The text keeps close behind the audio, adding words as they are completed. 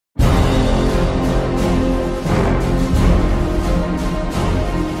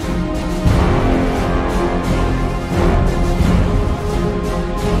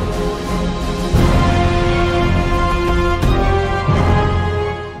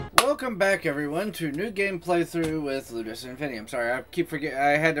Welcome back, everyone, to new game playthrough with Ludus and Infinium. Sorry, I keep forgetting. I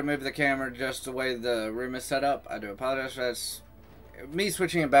had to move the camera just the way the room is set up. I do apologize. That's me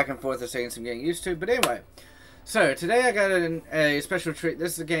switching it back and forth is taking some getting used to. But anyway, so today I got a special treat.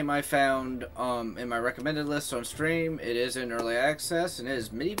 This is a game I found in my recommended list on stream. It is in early access, and it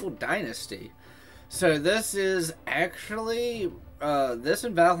is Medieval Dynasty. So this is actually this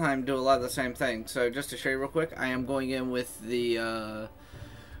and Valheim do a lot of the same thing. So just to show you real quick, I am going in with the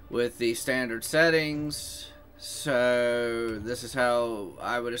standard settings. So this is how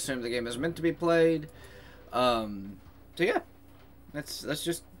I would assume the game is meant to be played. So yeah, let's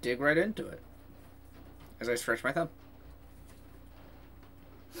just dig right into it as I stretch my thumb.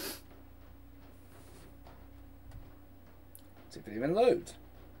 See if it even loads.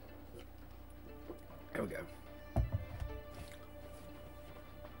 There we go.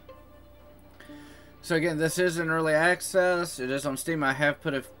 So again, this is an early access. It is on Steam. I have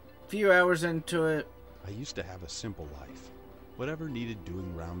put a few hours into it. I used to have a simple life. Whatever needed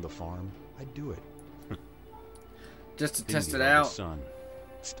doing around the farm, I'd do it. Just to Being test the it out. eldest son,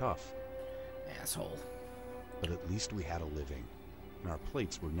 it's tough. Asshole. But at least we had a living, and our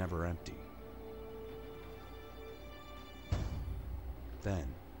plates were never empty. Then,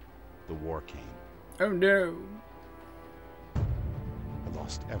 the war came. Oh no. I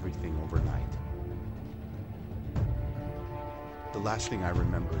lost everything overnight. The last thing I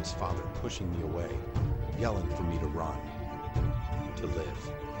remember is Father pushing me away, yelling for me to run, to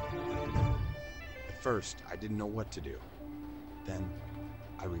live. At first, I didn't know what to do. Then,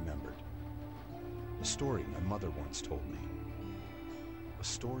 I remembered. A story my mother once told me. A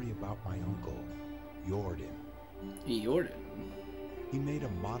story about my uncle, Jordan. Jordan? He made a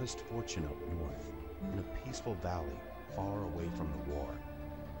modest fortune up north, in a peaceful valley far away from the war.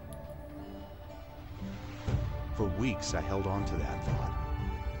 For weeks I held on to that thought,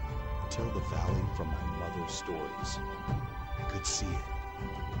 until the valley from my mother's stories. I could see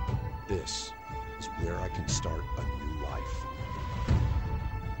it. This is where I can start a new life.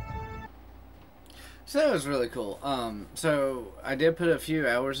 So that was really cool. So I did put a few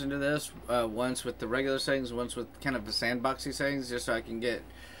hours into this, once with the regular settings, once with kind of the sandboxy settings, just so I can get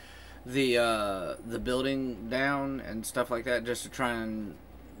the building down and stuff like that, just to try and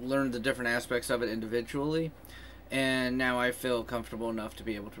learn the different aspects of it individually. And now I feel comfortable enough to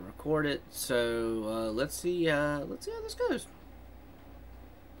be able to record it. So let's see how this goes.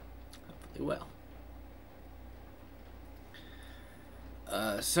 Hopefully well.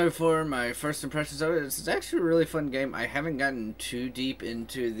 So far, my first impressions of it, it's actually a really fun game. I haven't gotten too deep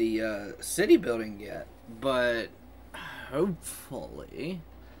into the city building yet, but hopefully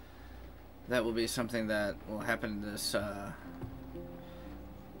that will be something that will happen in this. Oh,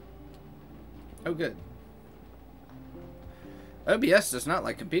 good. OBS does not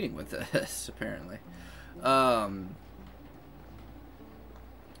like competing with this, apparently. So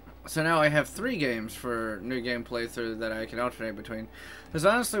now I have 3 games for new game playthrough that I can alternate between. Because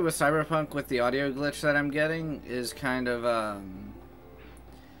honestly, with Cyberpunk, with the audio glitch that I'm getting, is kind of,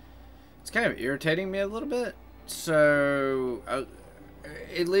 it's kind of irritating me a little bit. So,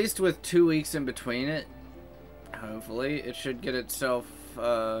 at least with 2 weeks in between it, hopefully, it should get itself,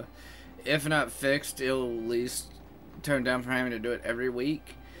 if not fixed, it'll at least tone down from having to do it every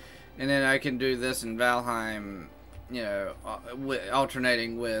week. And then I can do this in Valheim, you know,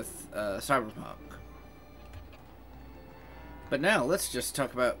 alternating with Cyberpunk. But now let's just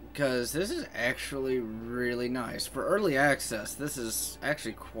talk about, because this is actually really nice. For early access, this is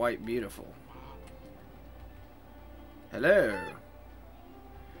actually quite beautiful. Hello.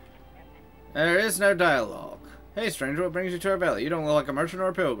 There is no dialogue. Hey stranger, what brings you to our valley? You don't look like a merchant or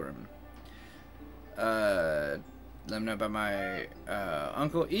a pilgrim. Let me know about my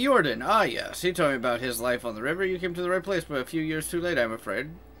uncle Jordan. Ah, yes. He told me about his life on the river. You came to the right place, but a few years too late, I'm afraid.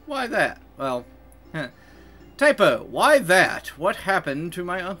 Why that? Well, typo. Why that? What happened to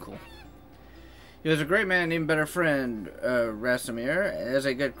my uncle? He was a great man and even better friend, Rasimir. As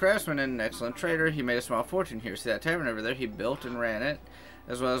a good craftsman and an excellent trader, he made a small fortune here. See that tavern over there? He built and ran it,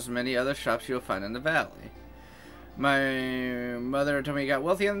 as well as many other shops you'll find in the valley. My mother told me he got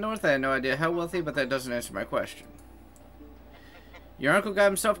wealthy in the north. I had no idea how wealthy, but that doesn't answer my question. Your uncle got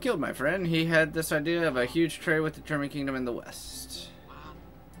himself killed, my friend. He had this idea of a huge trade with the German kingdom in the west.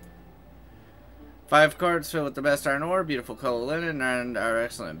 5 carts filled with the best iron ore, beautiful color linen, and our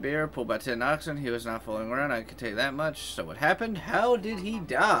excellent beer, pulled by 10 oxen. He was not fooling around, I can tell you that much. So what happened? How did he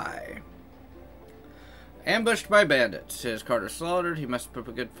die? Ambushed by bandits. His cart was slaughtered. He must have put up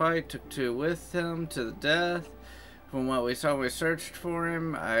a good fight. Took 2 with him to the death. From what we saw, we searched for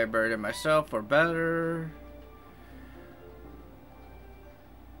him. I buried him myself, or better.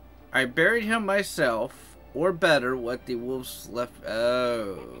 I buried him myself, or better, what the wolves left.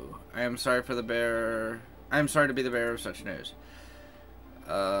 Oh, I am sorry for the bearer. I am sorry to be the bearer of such news.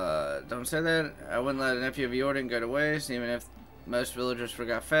 Don't say that. I wouldn't let a nephew of Jordan go to waste, even if most villagers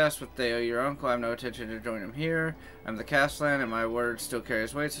forgot fast what they owe your uncle. I have no intention to join him here. I'm the Castellan, and my word still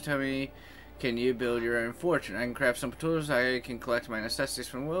carries weight, so tell me, can you build your own fortune? I can craft some tools. I can collect my necessities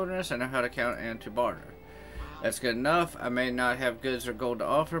from the wilderness. I know how to count and to barter. That's good enough. I may not have goods or gold to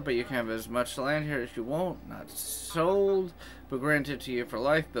offer, but you can have as much land here as you want. Not sold, but granted to you for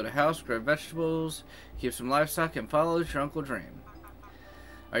life. Build a house, grow vegetables, keep some livestock, and follow your uncle's dream.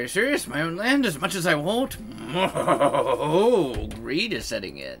 Are you serious? My own land as much as I want? Oh, greed is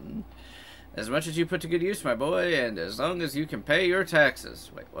setting in. As much as you put to good use, my boy, and as long as you can pay your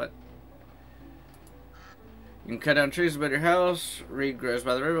taxes. Wait, what? You can cut down trees to build your house. Reed grows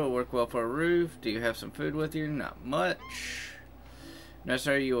by the river. Will work well for a roof. Do you have some food with you? Not much. No,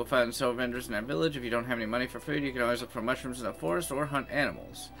 sir. You will find several vendors in that village. If you don't have any money for food, you can always look for mushrooms in the forest or hunt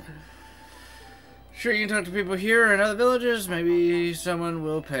animals. Sure, you can talk to people here and other villages. Maybe someone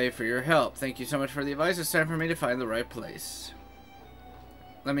will pay for your help. Thank you so much for the advice. It's time for me to find the right place.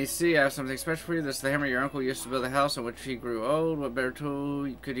 Let me see. I have something special for you. This is the hammer your uncle used to build a house on which he grew old. What better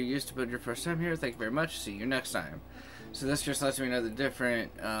tool could you use to build your first time here? Thank you very much. See you next time. So this just lets me know the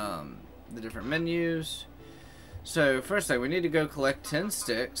different menus. So first thing, we need to go collect 10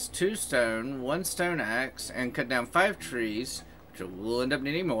 sticks, 2 stone, 1 stone axe, and cut down 5 trees, which we'll end up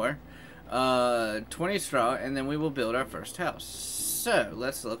needing more. 20 straw, and then we will build our first house. So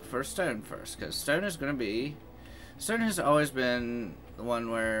let's look for stone first, because stone is going to be... Stone has always been the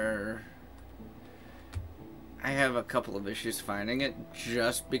one where I have a couple of issues finding it,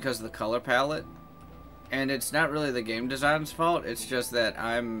 just because of the color palette. And it's not really the game design's fault, it's just that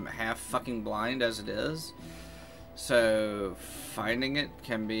I'm half fucking blind as it is. So finding it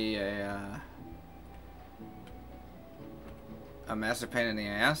can be a massive pain in the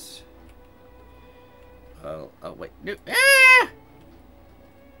ass. Oh wait, no. Ah!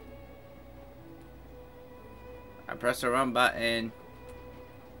 I pressed the wrong button.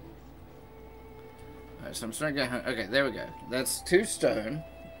 Alright, so I'm starting to get... Okay, there we go. That's 2 stone.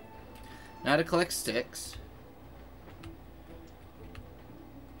 Now to collect sticks.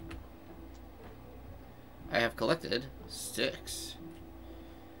 I have collected sticks.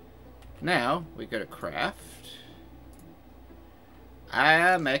 Now, we go to craft. I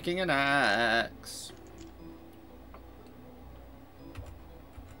am making an axe.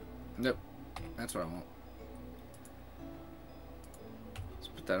 Nope. That's what I want. Let's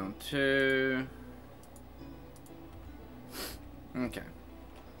put that on 2. Okay.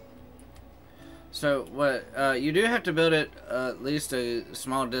 So, what, you do have to build it at least a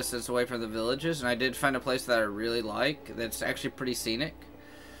small distance away from the villages, and I did find a place that I really like, that's actually pretty scenic.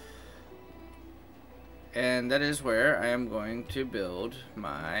 And that is where I am going to build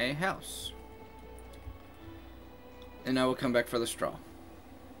my house. And I will come back for the straw.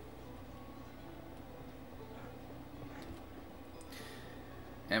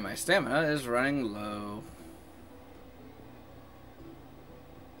 And my stamina is running low.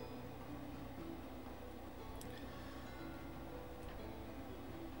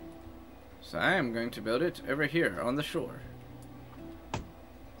 So I am going to build it over here on the shore.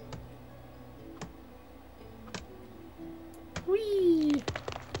 Whee!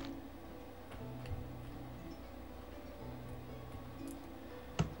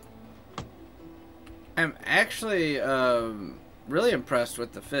 I'm actually really impressed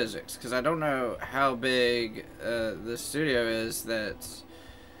with the physics, because I don't know how big the studio is that's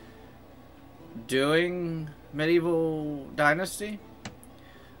doing Medieval Dynasty,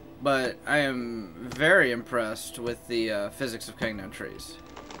 but I am very impressed with the physics of cutting down trees.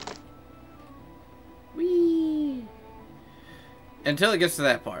 Whee! Until it gets to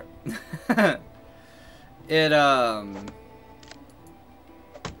that part.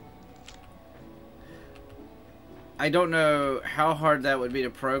 I don't know how hard that would be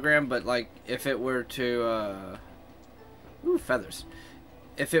to program, but like if it were to ooh, feathers.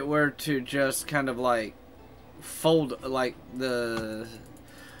 If it were to just kind of like fold like the,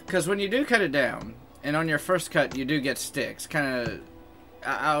 because when you do cut it down and on your first cut you do get sticks, kind of,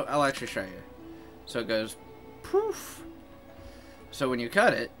 I'll actually show you. So it goes poof. So when you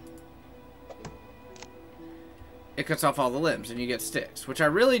cut it, it cuts off all the limbs and you get sticks, which I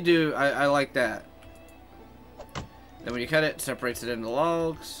really do. I like that. Then when you cut it, it separates it into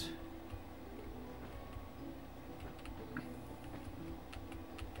logs.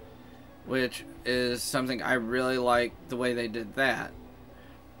 Which is something I really like the way they did that.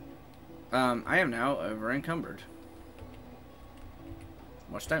 I am now over encumbered.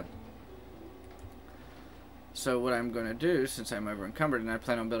 More stone. So what I'm going to do, since I'm over encumbered and I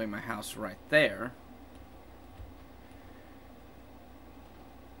plan on building my house right there.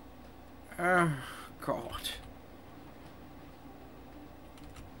 Oh, God.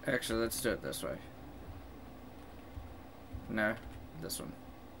 Actually, let's do it this way. No, this one.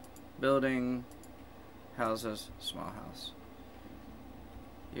 Building, houses, small house.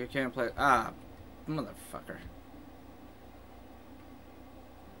 You can't play. Ah, motherfucker.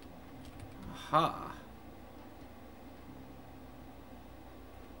 Aha.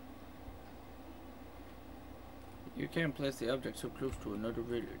 You can't place the object so close to another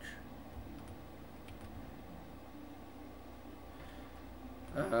village.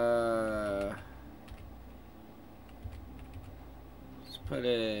 Let's put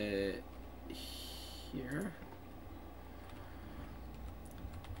it here.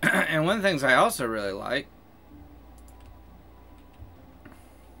 And one of the things I also really like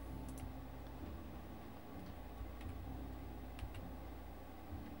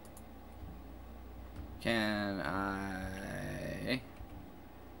can I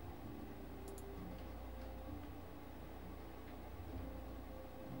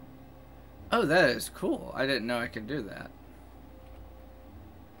oh, that is cool. I didn't know I could do that.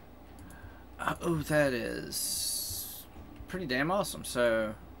 Oh, that is pretty damn awesome.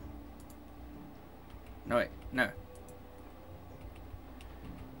 So no, wait, no.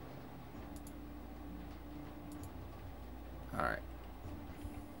 Alright.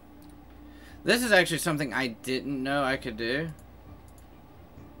 This is actually something I didn't know I could do.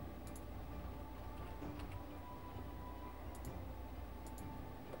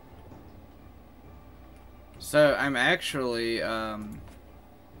 So I'm actually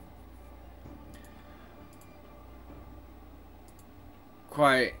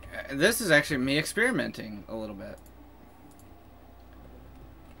quite. This is actually me experimenting a little bit.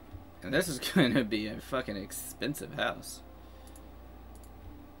 And this is going to be a fucking expensive house.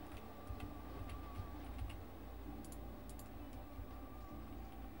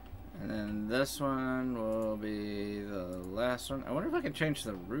 And then this one will be the last one. I wonder if I can change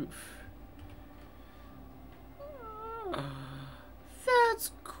the roof.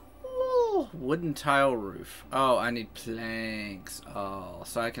 That's cool. Wooden tile roof. Oh, I need planks. Oh,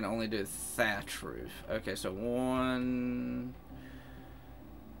 so I can only do thatch roof. Okay, so one,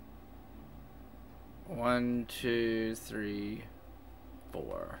 2, 3,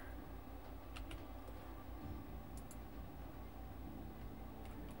 4.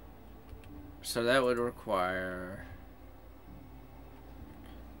 So that would require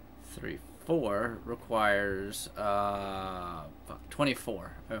 3, 4 requires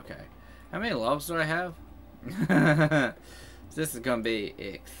 24. Okay. How many logs do I have? This is gonna be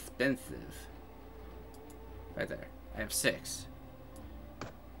expensive. Right there. I have 6.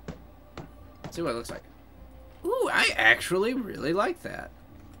 Let's see what it looks like. Ooh, I actually really like that.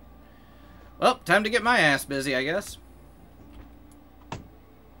 Well, time to get my ass busy, I guess.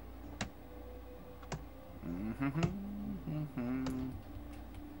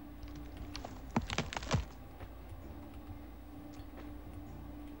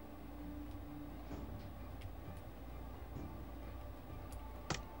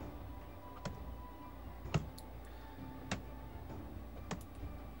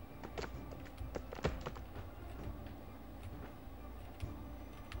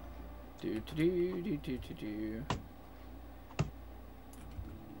 Do.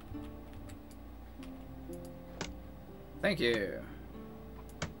 Thank you.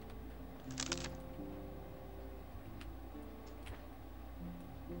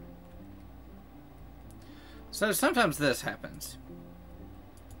 So sometimes this happens.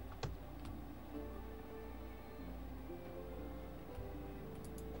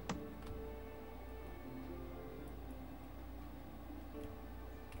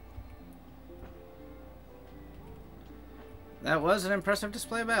 That was an impressive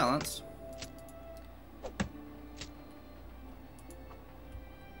display of balance.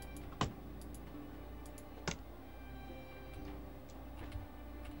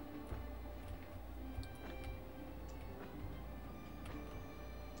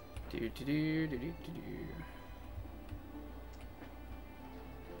 Do.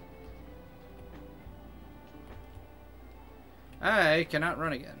 I cannot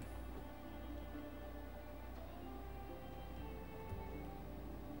run again.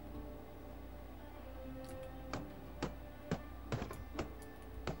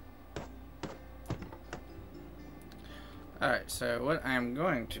 Alright, so what I'm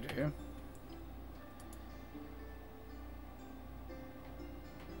going to do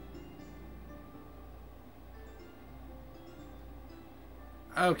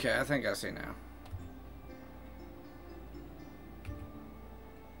okay, I think I see now.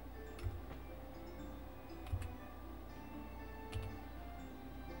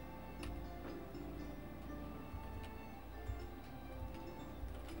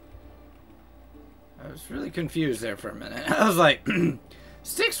 I was really confused there for a minute. I was like,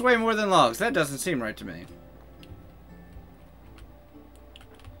 sticks weigh more than logs. That doesn't seem right to me.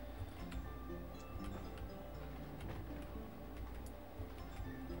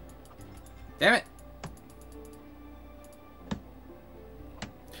 Damn it.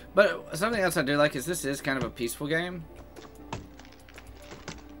 But something else I do like is this is kind of a peaceful game,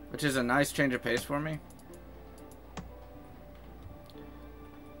 which is a nice change of pace for me.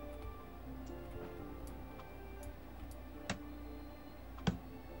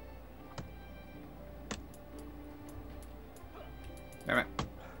 Damn it.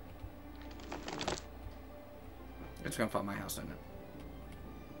 It's gonna fall my house, isn't it?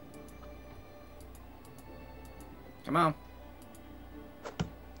 Come on.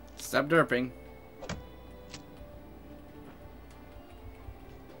 Stop derping.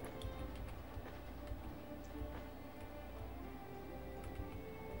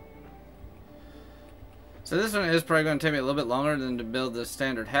 So this one is probably going to take me a little bit longer than to build the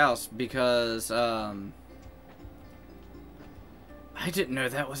standard house because I didn't know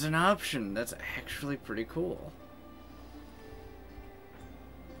that was an option. That's actually pretty cool.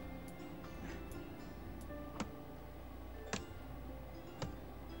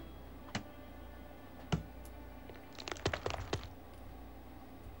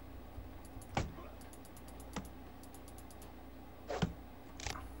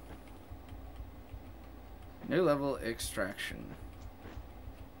 New level extraction.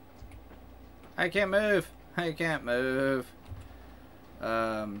 I can't move. I can't move.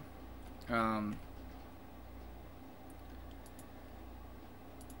 Alright,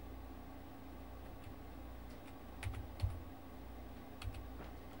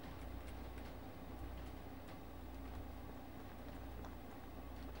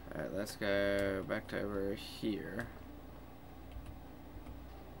 let's go back to over here.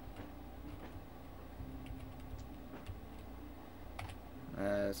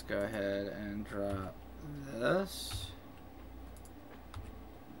 Let's go ahead and drop this.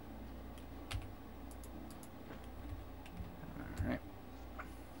 Alright.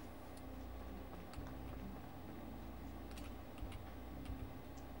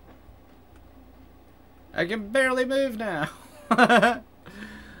 I can barely move now.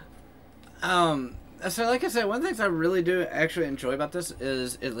 So like I said, one of the things I really do actually enjoy about this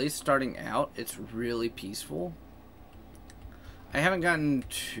is, at least starting out, it's really peaceful. I haven't gotten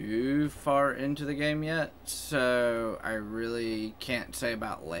too far into the game yet, so I really can't say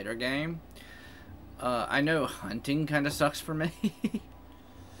about later game. I know hunting kind of sucks for me.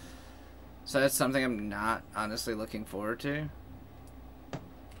 So that's something I'm not honestly looking forward to.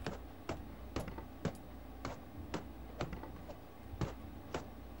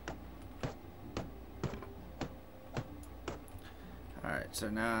 Alright, so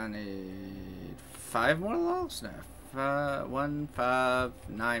now I need 5 more logs? No. 1, 5,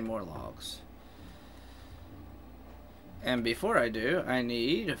 9 more logs. And before I do, I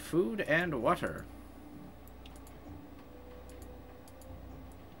need food and water.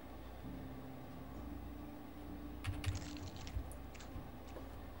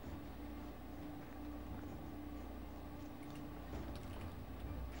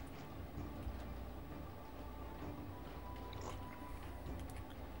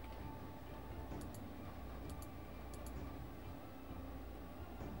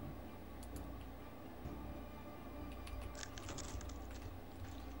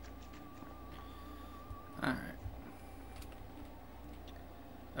 Alright.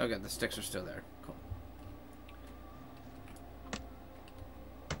 Okay, the sticks are still there. Cool.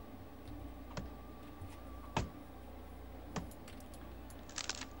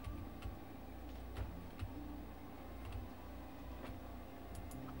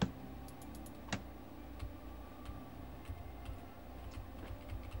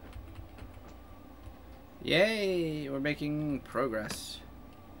 Yay! We're making progress.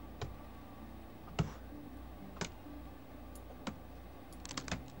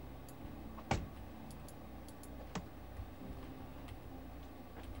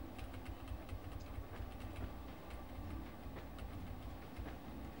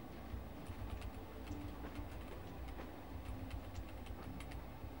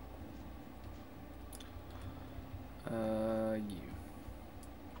 You.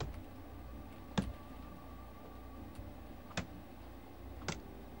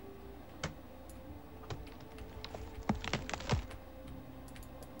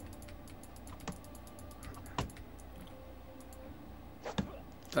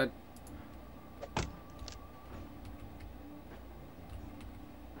 But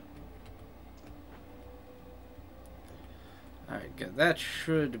alright, good. That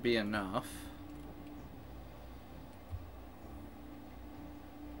should be enough.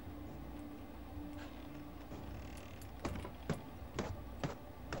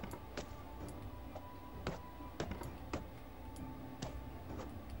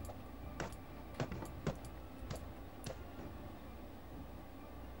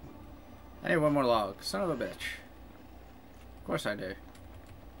 I need one more log. Son of a bitch. Of course I do.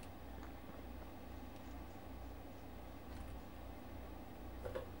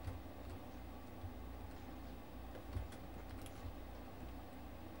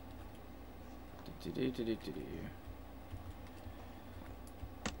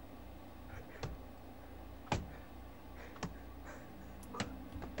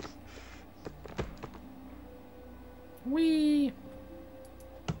 Whee!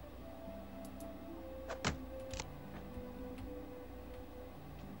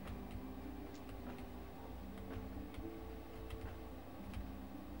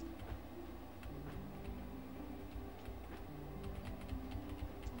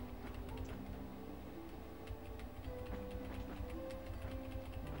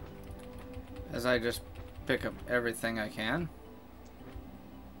 As I just pick up everything I can.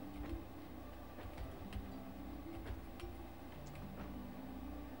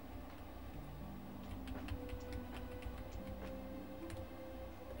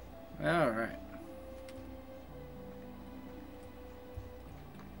 All right.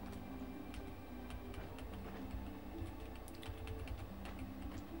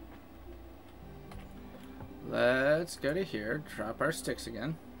 Let's go to here, drop our sticks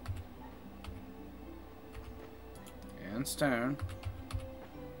again. And stone.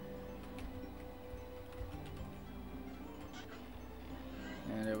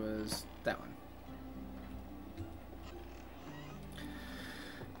 And it was that one.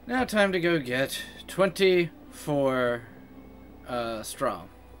 Now time to go get 24 straw.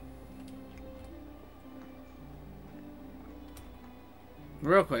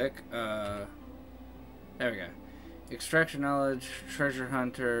 Real quick, there we go. Extraction knowledge, treasure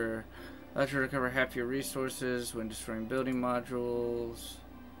hunter, allows you to recover half your resources when destroying building modules.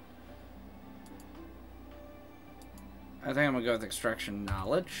 I think I'm gonna go with extraction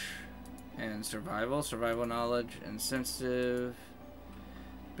knowledge and survival. Survival knowledge and sensitive.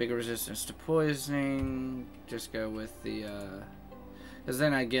 Bigger resistance to poisoning. Just go with the, because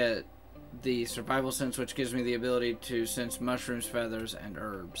then I get the survival sense, which gives me the ability to sense mushrooms, feathers, and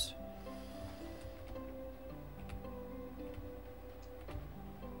herbs.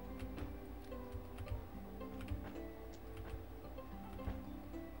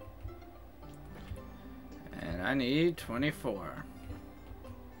 And I need 24.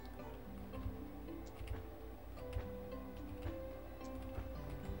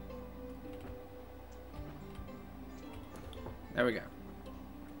 There we go.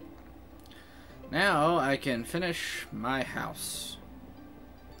 Now I can finish my house.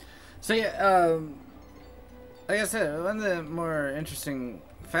 So yeah, like I said, one of the more interesting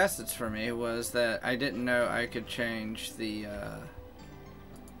facets for me was that I didn't know I could change the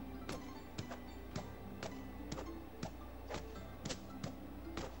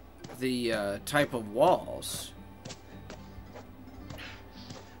type of walls.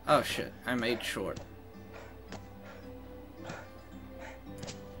 Oh shit, I'm 8 short.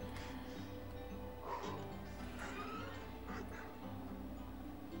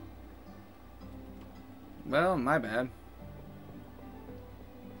 Well, my bad.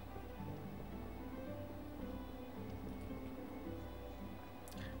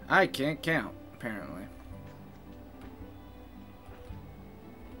 I can't count, apparently.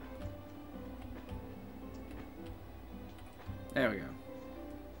 There we go.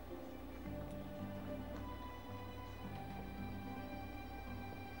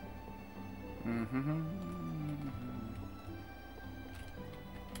 Mm-hmm.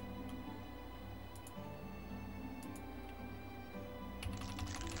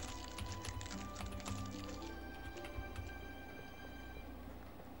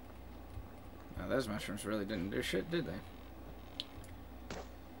 Now, those mushrooms really didn't do shit, did they?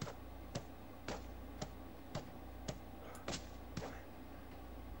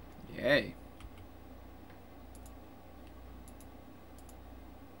 Yay.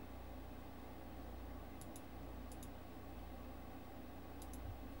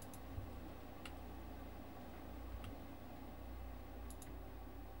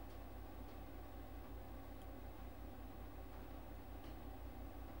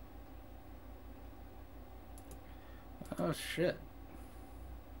 Oh shit.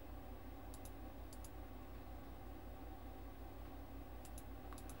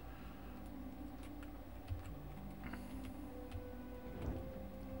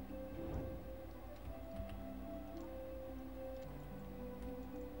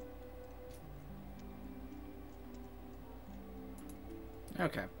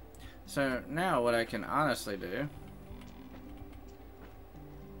 Okay, so now what I can honestly do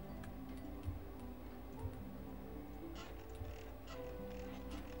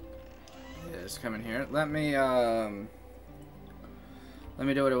just come in here. Let me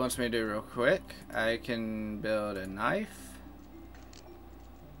do what it wants me to do real quick. I can build a knife.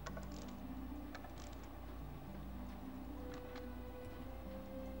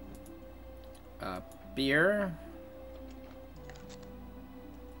 A beer.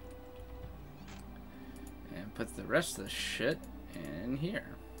 And put the rest of the shit in here.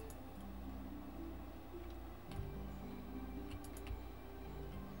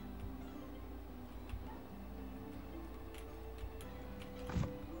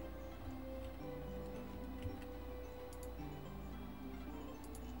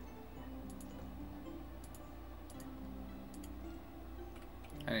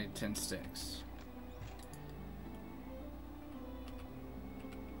 I need 10 sticks.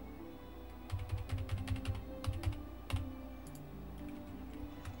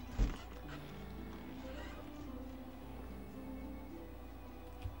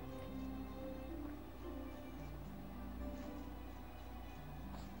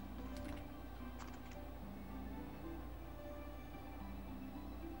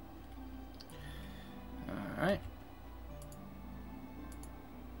 All right.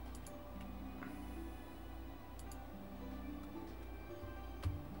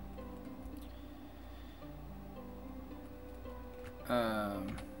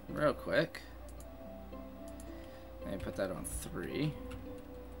 Real quick. Let me put that on 3.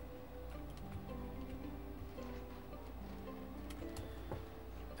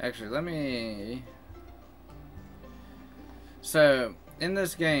 Actually, let me... So, in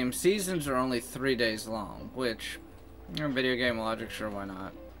this game, seasons are only 3 days long, which, video game logic, sure, why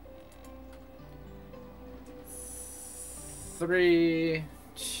not? 3,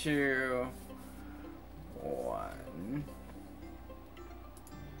 2, 1.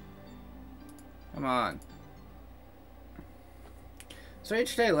 Come on. So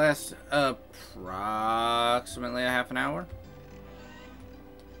each day lasts approximately a half an hour.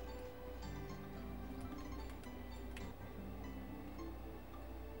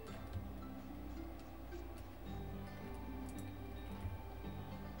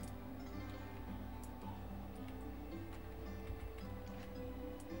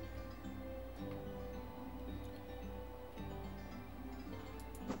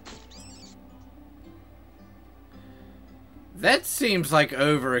 That seems like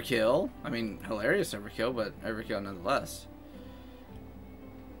overkill. I mean, hilarious overkill, but overkill nonetheless.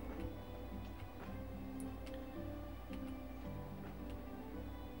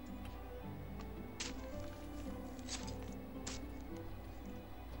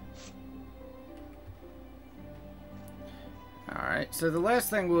 Alright, so the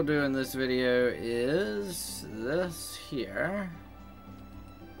last thing we'll do in this video is this here.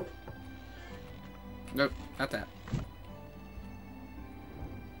 Nope, not that.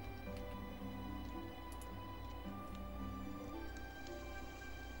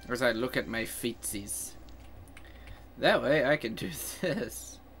 As I look at my feetsies. That way I can do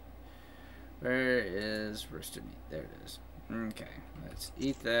this. Where is roasted meat? There it is. Okay, let's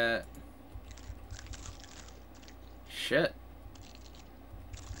eat that. Shit.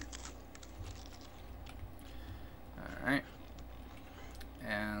 Alright.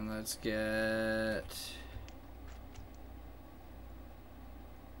 And let's get...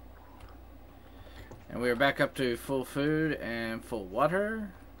 And we are back up to full food and full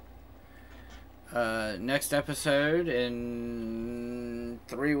water. Next episode in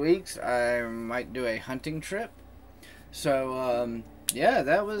 3 weeks, I might do a hunting trip. So, yeah,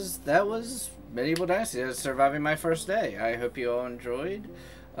 that was Medieval Dynasty. That's surviving my first day. I hope you all enjoyed.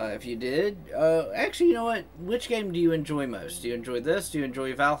 If you did, actually, you know what? Which game do you enjoy most? Do you enjoy this? Do you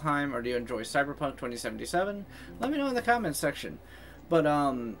enjoy Valheim? Or do you enjoy Cyberpunk 2077? Let me know in the comments section. But,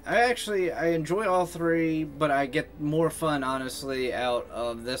 I enjoy all 3, but I get more fun, honestly, out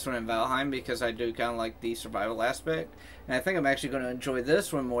of this one and Valheim because I do kind of like the survival aspect. And I think I'm actually going to enjoy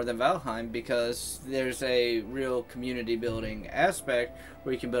this one more than Valheim because there's a real community building aspect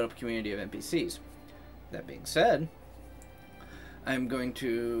where you can build up a community of NPCs. That being said, I'm going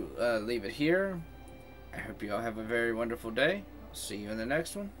to leave it here. I hope you all have a very wonderful day. See you in the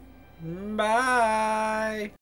next one. Bye!